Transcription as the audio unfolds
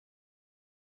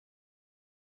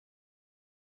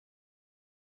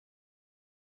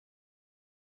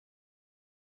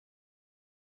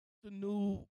the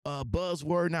new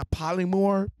buzzword? Not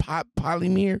polymorph,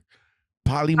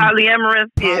 Polyamorous,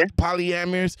 yeah.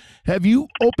 polyamorous. Have you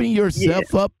opened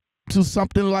yourself up to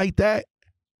something like that?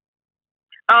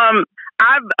 I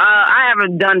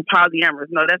haven't done polyamorous.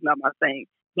 No, that's not my thing.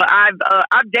 But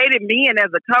I've dated men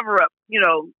as a cover up. You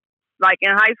know, like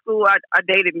in high school, I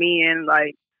dated men.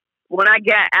 Like when I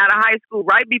got out of high school,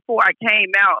 right before I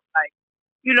came out, like,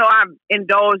 you know, I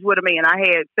indulged with a man. I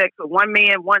had sex with one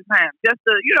man one time just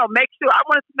to, you know, make sure. I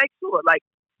wanted to make sure. Like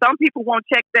some people won't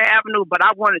check their avenue, but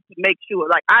I wanted to make sure.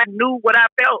 Like I knew what I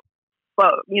felt for,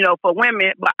 you know, for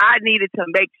women, but I needed to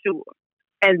make sure.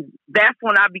 And that's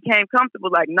when I became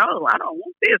comfortable. Like, no, I don't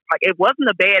want this. Like, it wasn't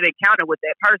a bad encounter with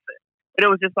that person, but it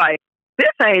was just like, this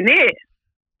ain't it.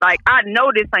 Like, I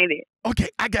know this ain't it. Okay,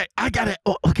 I got it.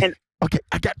 Oh, okay, okay,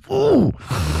 I got. Ooh,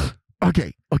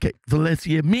 okay.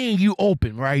 Valencia, me and you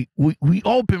open, right? We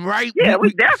open, right? Yeah,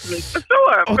 we definitely for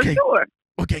sure. Okay, for sure.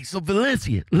 Okay, so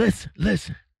Valencia,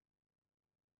 listen.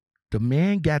 The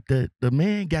man got the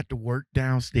work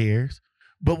downstairs,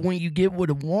 but when you get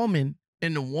with a woman,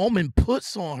 and the woman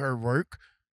puts on her work,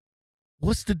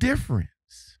 what's the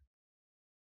difference?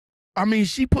 I mean,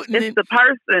 she putting it's the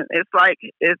person. It's like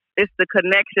it's the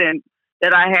connection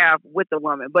that I have with the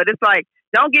woman. But it's like,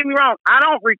 don't get me wrong, I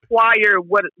don't require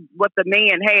what the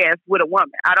man has with a woman.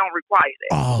 I don't require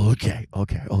that. Oh,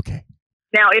 okay.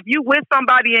 Now, if you with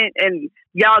somebody and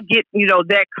y'all get, you know,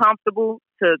 that comfortable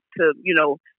to you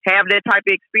know, have that type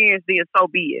of experience, then so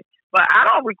be it. But I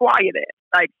don't require that.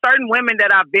 Like certain women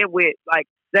that I've been with, like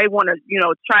they want to, you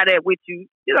know, try that with you,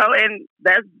 you know, and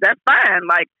that's fine.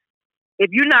 Like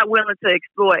if you're not willing to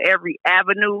explore every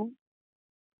avenue,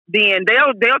 then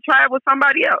they'll try it with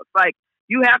somebody else. Like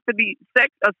you have to be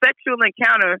a sexual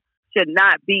encounter should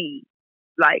not be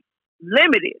like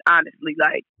limited. Honestly,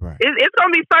 like right. It's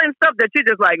gonna be certain stuff that you're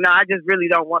just like, no, I just really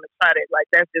don't want to try that. Like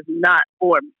that's just not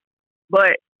for me.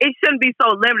 But it shouldn't be so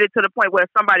limited to the point where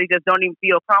somebody just don't even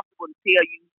feel comfortable to tell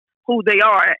you who they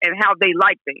are and how they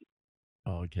like things.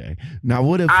 Okay. Now,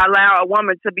 what if I allow a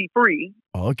woman to be free?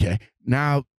 Okay.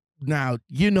 Now,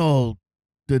 you know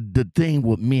the thing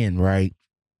with men, right?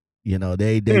 You know,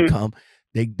 they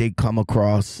come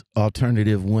across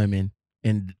alternative women,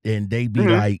 and they be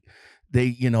like, they,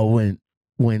 you know,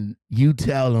 when you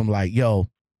tell them like, yo,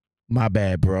 my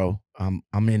bad, bro, I'm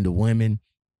into women,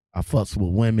 I fucks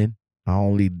with women. I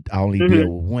only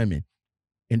deal with women,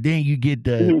 and then you get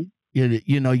the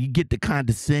you know you get the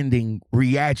condescending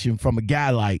reaction from a guy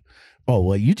like, oh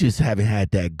well, you just haven't had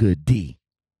that good D.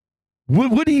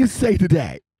 What do you say to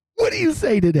that? What do you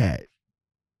say to that?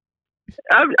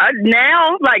 Now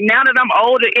that I'm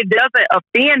older, it doesn't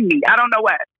offend me. I don't know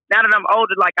why. Now that I'm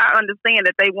older, like I understand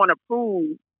that they want to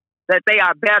prove that they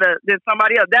are better than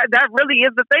somebody else. That really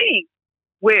is the thing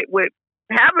with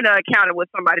having an encounter with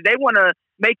somebody. They want to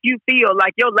make you feel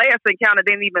like your last encounter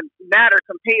didn't even matter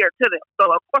compared to them. So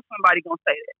of course somebody gonna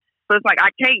say that. So it's like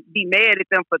I can't be mad at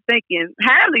them for thinking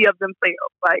highly of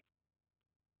themselves. Like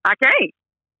I can't.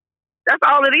 That's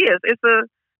all it is.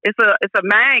 It's a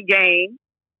mind game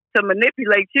to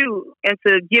manipulate you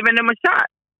into giving them a shot,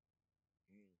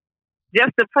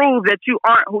 just to prove that you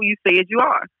aren't who you said you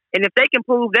are. And if they can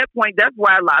prove that point, that's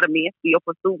why a lot of men still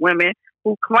pursue women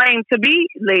who claim to be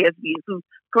lesbians, who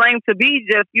claim to be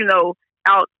just, you know,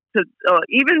 out to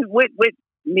even with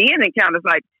men encounters,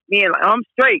 like men like, I'm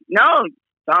straight. No,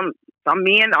 some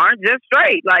men aren't just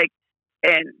straight, like,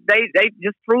 and they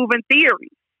just proven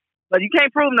theories. But you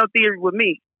can't prove no theory with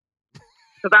me,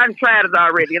 because I've tried it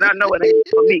already, and I know it ain't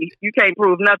for me. You can't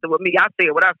prove nothing with me. I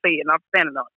said what I said, and I'm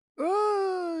standing on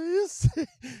it.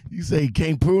 You say you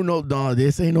can't prove no dog.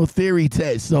 This ain't no theory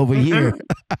test over here.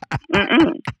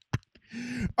 All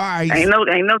right, ain't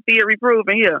no theory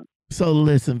proven here. So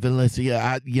listen, Valencia,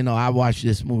 I watched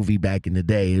this movie back in the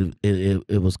day.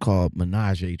 It was called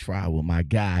Menage a Trial with my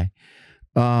guy.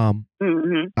 I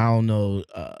don't know.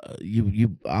 I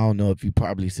don't know if you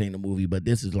probably seen the movie, but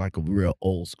this is like a real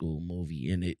old school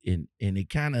movie, and it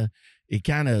kind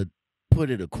of put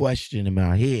a question in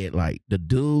my head, like the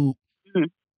dude,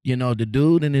 the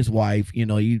dude and his wife,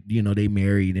 they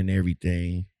married and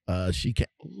everything. She can't.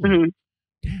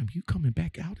 Damn, you coming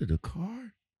back out of the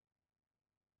car?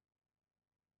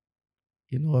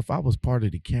 You know, if I was part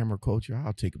of the camera culture,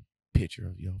 I'll take a picture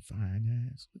of your fine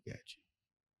ass. Look at you.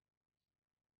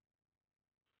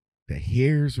 The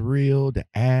hair's real, the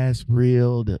ass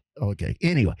real. Okay.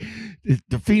 Anyway,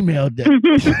 the female,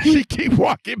 she keep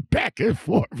walking back and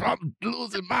forth. I'm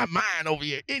losing my mind over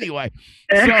here. Anyway,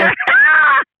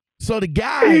 so the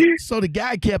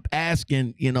guy kept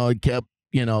asking, kept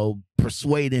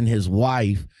persuading his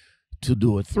wife to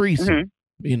do a threesome.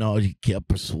 You know, he kept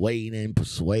persuading, and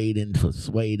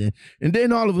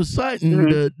then all of a sudden,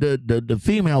 Mm-hmm. the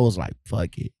female was like,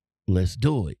 "Fuck it, let's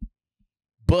do it."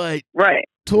 But Right.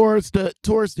 towards the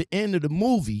end of the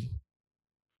movie,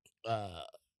 the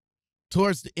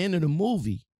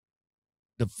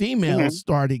female Mm-hmm.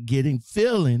 started getting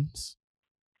feelings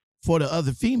for the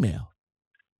other female,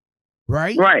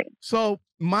 right? Right. So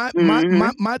my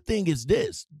Mm-hmm. thing is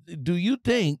this: Do you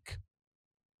think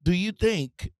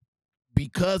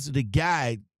because of the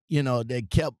guy, you know, that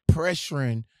kept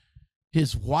pressuring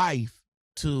his wife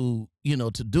to, you know,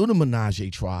 to do the menage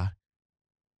a trois,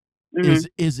 Mm-hmm.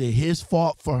 is it his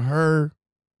fault for her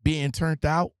being turned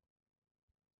out?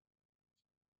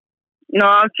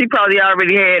 No, she probably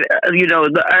already had,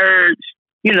 the urge,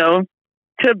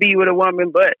 to be with a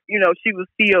woman, but she was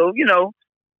still,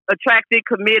 attracted,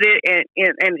 committed, and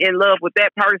in love with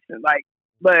that person. Like,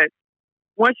 but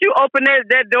once you open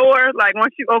that door,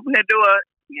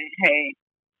 hey,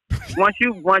 once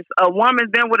a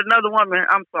woman's been with another woman,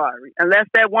 I'm sorry, unless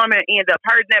that woman end up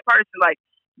hurting that person, like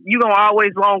you gonna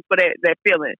always long for that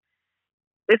feeling.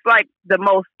 It's like the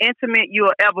most intimate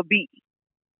you'll ever be.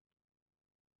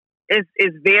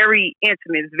 It's very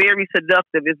intimate. It's very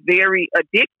seductive. It's very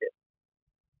addictive.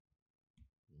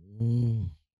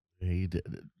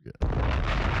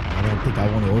 I don't think I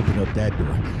want to open up that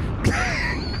door.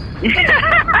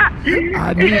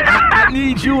 I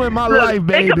need you in my life,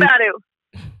 baby. Think about it.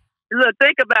 Look,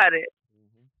 think about it.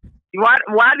 Why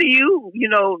do you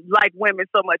like women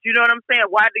so much? You know what I'm saying?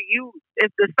 Why do you?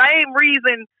 It's the same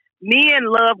reason men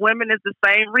love women. It's the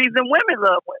same reason women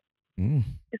love women.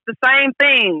 It's the same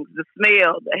things: the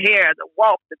smell, the hair, the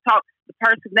walk, the talk, the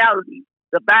personality,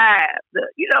 the vibe, the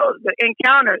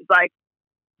encounters. Like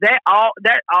that all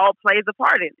plays a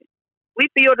part in it. We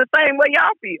feel the same way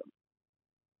y'all feel.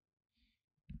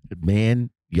 Man,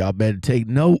 y'all better take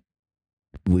note.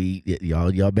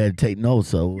 Y'all better take note.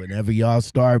 So whenever y'all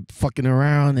start fucking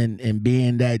around and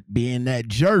being that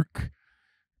jerk,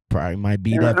 probably might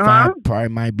be that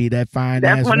fine.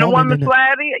 That's ass when the woman in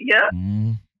slide in. Yeah.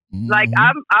 Mm-hmm. Like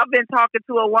I've been talking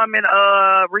to a woman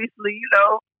recently,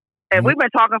 and we've been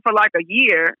talking for like a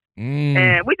year,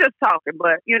 and we just talking,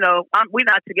 but we're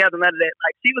not together, none of that.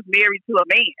 Like she was married to a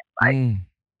man, like.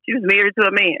 She was married to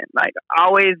a man, like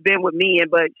always been with men,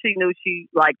 but she knew she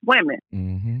liked women.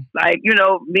 Mm-hmm. Like,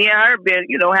 me and her been,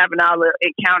 having all the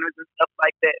encounters and stuff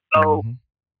like that. So,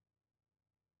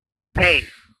 hey,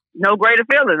 no greater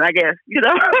feeling, I guess.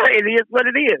 It is what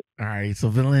it is. All right, so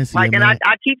Valencia, like, and I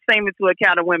keep saying it to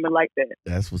encounter women like that.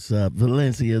 That's what's up,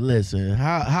 Valencia. Listen,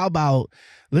 how about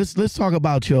let's talk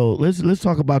about your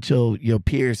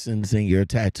piercings and your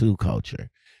tattoo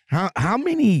culture. How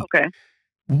many? Okay.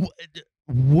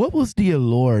 What was the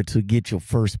allure to get your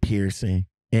first piercing,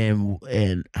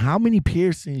 and how many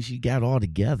piercings you got all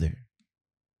together?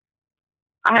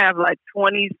 I have like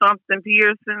 20 something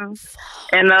piercings,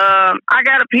 and I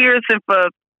got a piercing for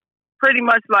pretty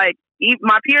much like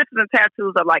my piercings and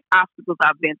tattoos are like obstacles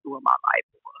I've been through in my life,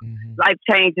 life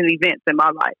changing events in my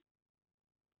life.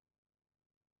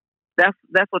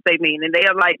 That's what they mean, and they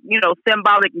are like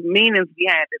symbolic meanings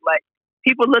behind it. Like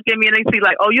people look at me and they see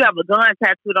like, oh, you have a gun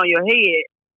tattooed on your head,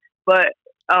 but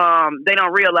they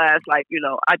don't realize like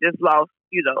I just lost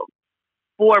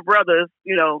 4 brothers,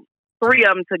 3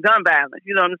 of them to gun violence.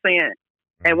 You know what I'm saying?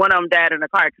 And one of them died in a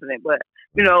car accident. But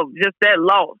just that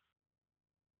loss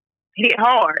hit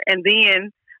hard. And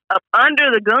then up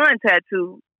under the gun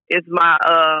tattoo is my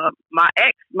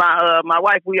ex, my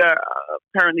wife. We are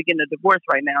currently getting a divorce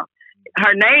right now.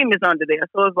 Her name is under there,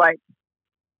 so it's like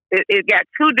it got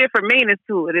 2 different meanings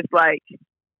to it. It's like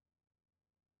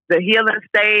the healing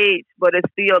stage, but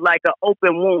it's still like an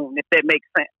open wound, if that makes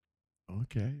sense.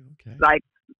 Okay. Like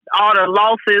all the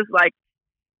losses, like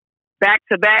back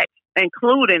to back,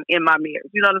 including in my marriage.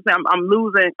 You know what I'm saying? I'm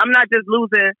losing. I'm not just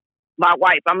losing my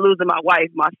wife. I'm losing my wife,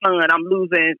 my son. I'm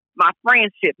losing my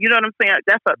friendship. You know what I'm saying?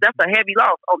 That's a heavy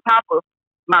loss on top of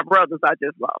my brothers I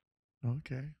just lost.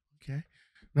 Okay.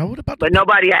 Now what about? But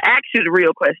nobody asked you the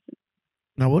real question.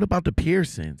 Now what about the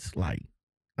piercings? Like,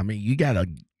 I mean, you got a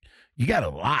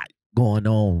lot going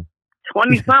on.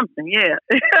 20 something, yeah.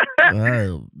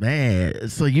 Oh man!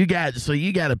 So you got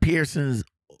a piercings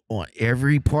on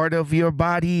every part of your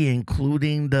body,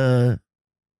 including the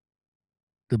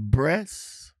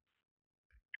breasts.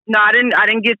 No, I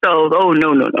didn't get those. Oh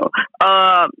no.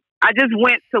 I just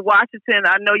went to Washington.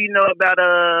 I know you know about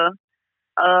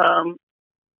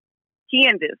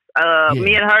Candace.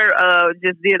 Me and her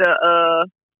just did a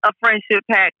friendship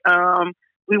pact.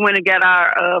 We went and got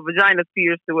our vaginas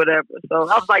pierced or whatever. So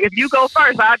I was like, if you go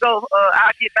first, I'll go.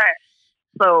 I'll get back.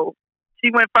 So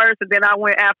She went first, and then I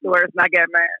went afterwards, and I got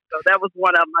mine. So that was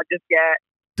one of them I just got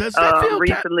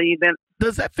recently. Then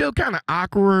does that feel kind of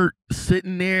awkward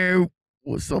sitting there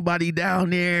with somebody down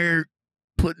there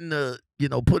putting the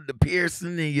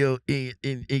piercing in your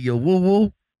woo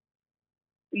woo?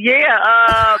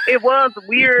 Yeah, it was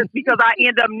weird because I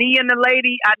ended up kneeing the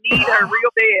lady. I kneed her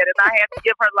real bad, and I had to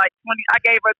give her like 20. I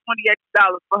gave her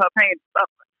 $28 for her pain and stuff.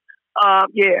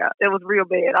 Yeah, it was real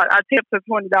bad. I tipped her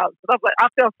 $20. I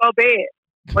felt so bad,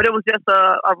 but it was just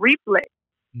a reflex.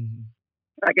 Mm-hmm.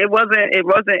 Like it wasn't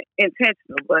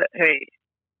intentional, but hey,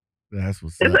 that's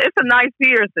what's up. It's a nice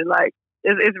piercing. Like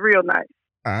it's real nice.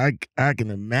 I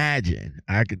can imagine.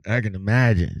 I can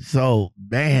imagine. So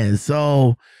man,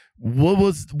 what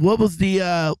was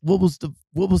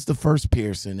the first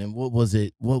piercing, and what was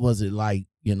it like?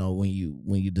 When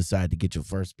you decided to get your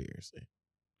first piercing.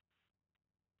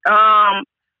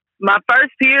 My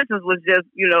first piercings was just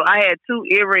I had 2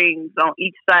 earrings on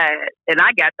each side, and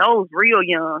I got those real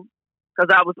young because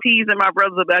I was teasing my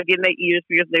brothers about getting their ears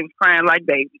pierced. They was crying like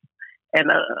babies, and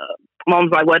Mom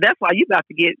was like, "Well, that's why you got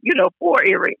to get 4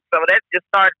 earrings." So that just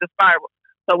started the spiral.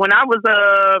 So when I was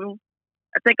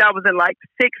I think I was in like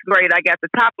 6th grade. I got the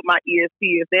top of my ears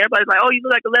pierced. Everybody's like, "Oh, you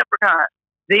look like a leprechaun."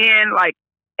 Then, like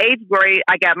 8th grade,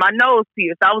 I got my nose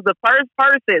pierced. I was the first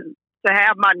person to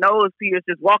have my nose pierced,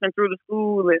 just walking through the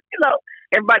school, and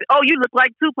everybody, "Oh, you look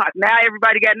like Tupac." Now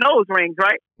everybody got nose rings,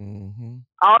 right? Mm-hmm.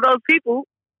 All those people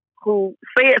who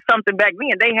said something back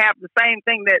then, they have the same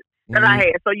thing that I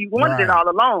had. So you wanted it all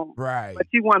along, right? But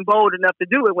you weren't bold enough to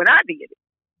do it when I did it.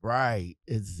 Right,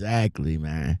 exactly,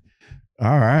 man.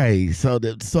 All right, so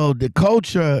the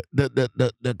culture,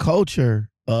 the culture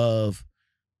of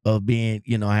being,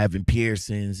 having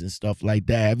piercings and stuff like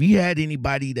that. Have you had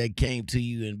anybody that came to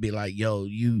you and be like, "Yo,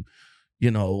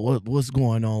 what's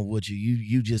going on with you?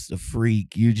 You just a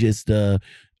freak. You just you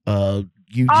all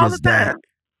just the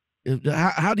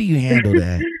that." How do you handle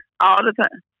that? All the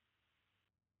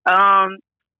time.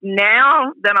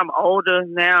 Now that I'm older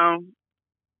now.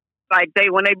 Like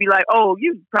when they be like, "Oh,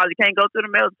 you probably can't go through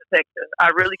the metal detector."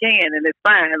 I really can, and it's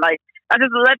fine. Like I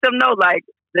just let them know, like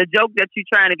the joke that you're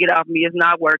trying to get off me is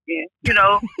not working.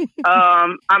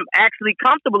 I'm actually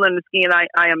comfortable in the skin I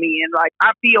am in. Like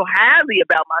I feel highly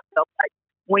about myself. Like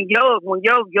when your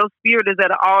spirit is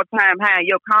at an all time high,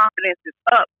 and your confidence is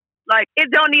up. Like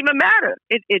it don't even matter.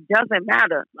 It doesn't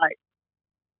matter. Like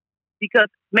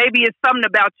because maybe it's something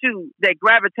about you that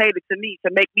gravitated to me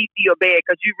to make me feel bad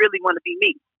because you really want to be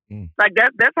me. Like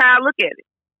that's how I look at it.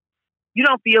 You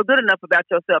don't feel good enough about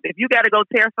yourself. If you got to go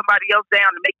tear somebody else down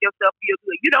to make yourself feel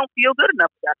good, you don't feel good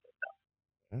enough about yourself.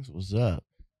 That's what's up.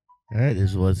 That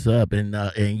is what's up. And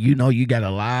you got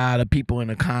a lot of people in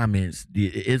the comments.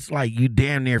 It's like you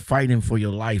damn near fighting for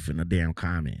your life in the damn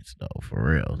comments, though. For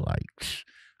real, like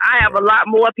I have a lot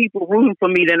more people rooting for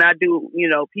me than I do.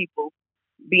 People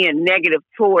being negative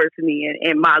towards me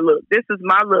and my look. This is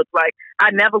my look. Like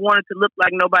I never wanted to look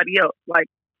like nobody else. Like.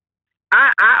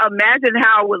 I imagine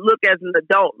how I would look as an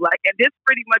adult, like, and this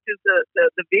pretty much is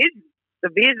the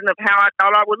vision of how I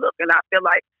thought I would look, and I feel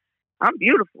like I'm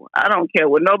beautiful. I don't care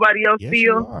what nobody else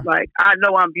feels. Like I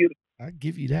know I'm beautiful. I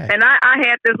give you that. And I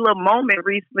had this little moment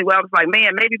recently where I was like,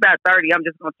 man, maybe about 30, I'm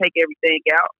just gonna take everything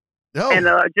out and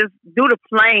just do the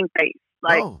plain face,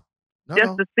 like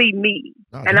just to see me.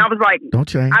 And I was like, don't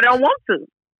change. I don't want to.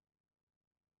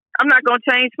 I'm not gonna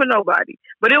change for nobody.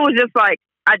 But it was just like.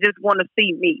 I just want to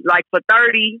see me. Like for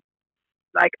 30,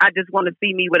 like I just want to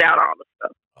see me without all the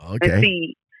stuff. Okay. And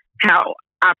see how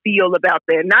I feel about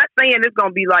that. Not saying it's going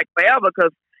to be like forever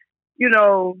because,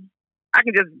 I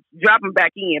can just drop them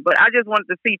back in. But I just wanted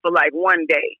to see for like one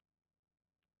day.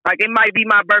 Like it might be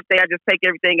my birthday. I just take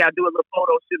everything. I do a little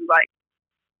photo shoot. Like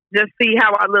just see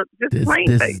how I look. Just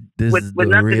plain face. With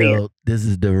nothing in. This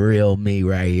is the real me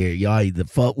right here. Y'all either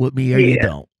fuck with me or you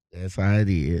don't. That's how it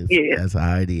is. Yeah. That's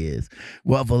how it is.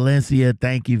 Well, Valencia,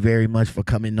 thank you very much for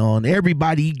coming on.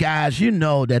 Everybody, you guys, you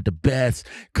know that the best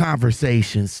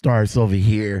conversation starts over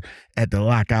here at the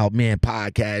Lockoutmen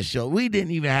podcast show. We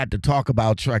didn't even have to talk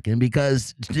about trucking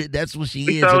because that's what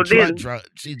she is.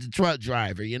 She's a truck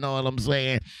driver. You know what I'm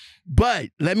saying? But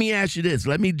let me ask you this.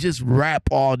 Let me just wrap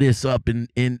all this up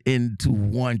into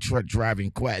one truck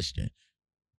driving question.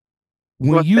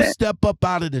 When you step up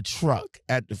out of the truck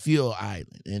at the fuel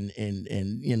island and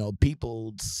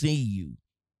people see you,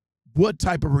 what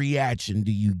type of reaction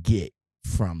do you get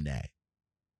from that?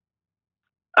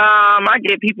 I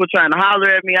get people trying to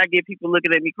holler at me. I get people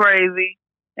looking at me crazy.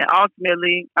 And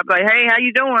ultimately, I'm like, hey, how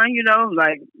you doing?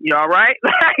 Like, you all right?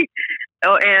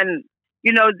 And,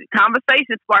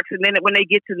 conversation sparks. And then when they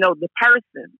get to know the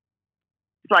person,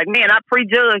 it's like, man, I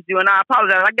prejudged you and I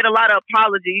apologize. I get a lot of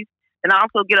apologies and I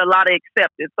also get a lot of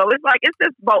acceptance. So it's like it's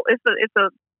just both. It's a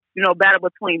battle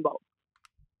between both.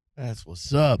 That's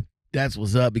what's up. That's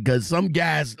what's up. Because some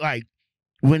guys, like,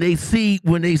 when they see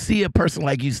a person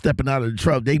like you stepping out of the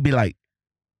truck, they be like,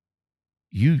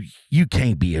 you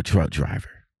can't be a truck driver.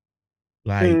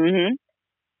 Like,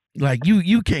 like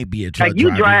you can't be a truck like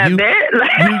you driver. Drive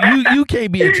that. you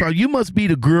can't be a truck. You must be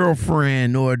the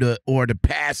girlfriend or the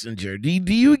passenger. Do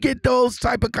you get those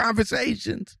type of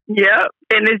conversations? Yep.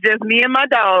 And it's just me and my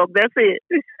dog. That's it.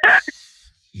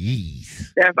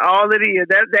 Jeez. That's all it is.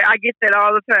 I get that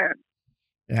all the time.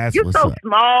 That's You're what's so up.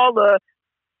 small.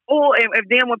 And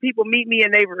then when people meet me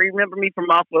and they remember me from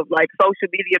off of like social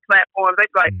media platforms, they're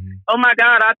like, "Oh my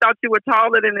God, I thought you were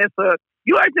taller than this."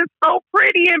 You are just so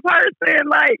pretty in person.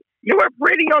 Like you were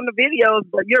pretty on the videos,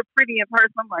 but you're pretty in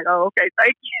person. I'm like, "Oh, okay,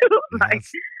 thank you." Like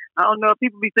I don't know if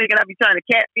people be thinking I be trying to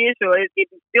catfish or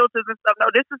getting filters and stuff. No,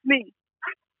 this is me.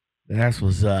 That's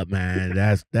what's up, man.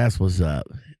 That's what's up.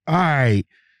 All right,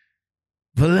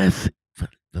 Valencia.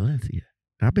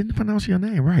 I've been pronouncing your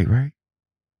name right?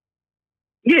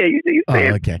 Yeah, you Oh,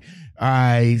 okay. All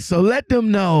right. So let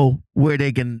them know where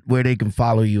they can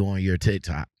follow you on your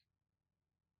TikTok.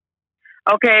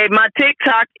 Okay, my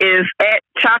TikTok is at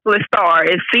Chocolate Star.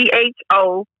 It's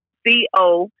CHOCOLAT3STARRR.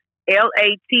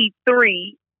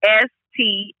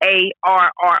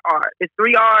 It's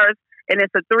 3 R's and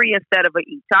it's a 3 instead of an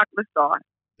E. Chocolate Star.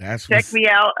 Check me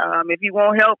out. If you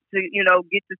want help to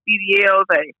get the CDLs,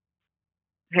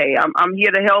 hey, I'm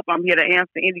here to help. I'm here to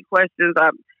answer any questions.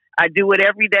 I do it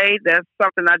every day. That's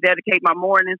something I dedicate my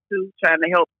mornings to, trying to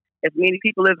help as many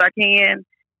people as I can.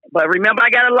 But remember, I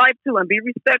got a life too, and be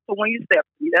respectful when you step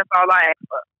to me. That's all I ask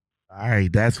for. All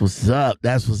right, that's what's up.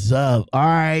 That's what's up. All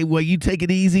right, well, you take it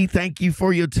easy. Thank you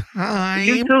for your time.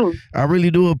 You too. I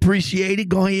really do appreciate it.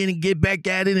 Go ahead and get back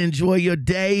at it. Enjoy your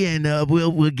day, and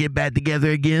we'll get back together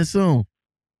again soon.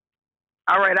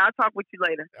 All right, I'll talk with you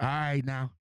later. All right,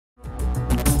 now.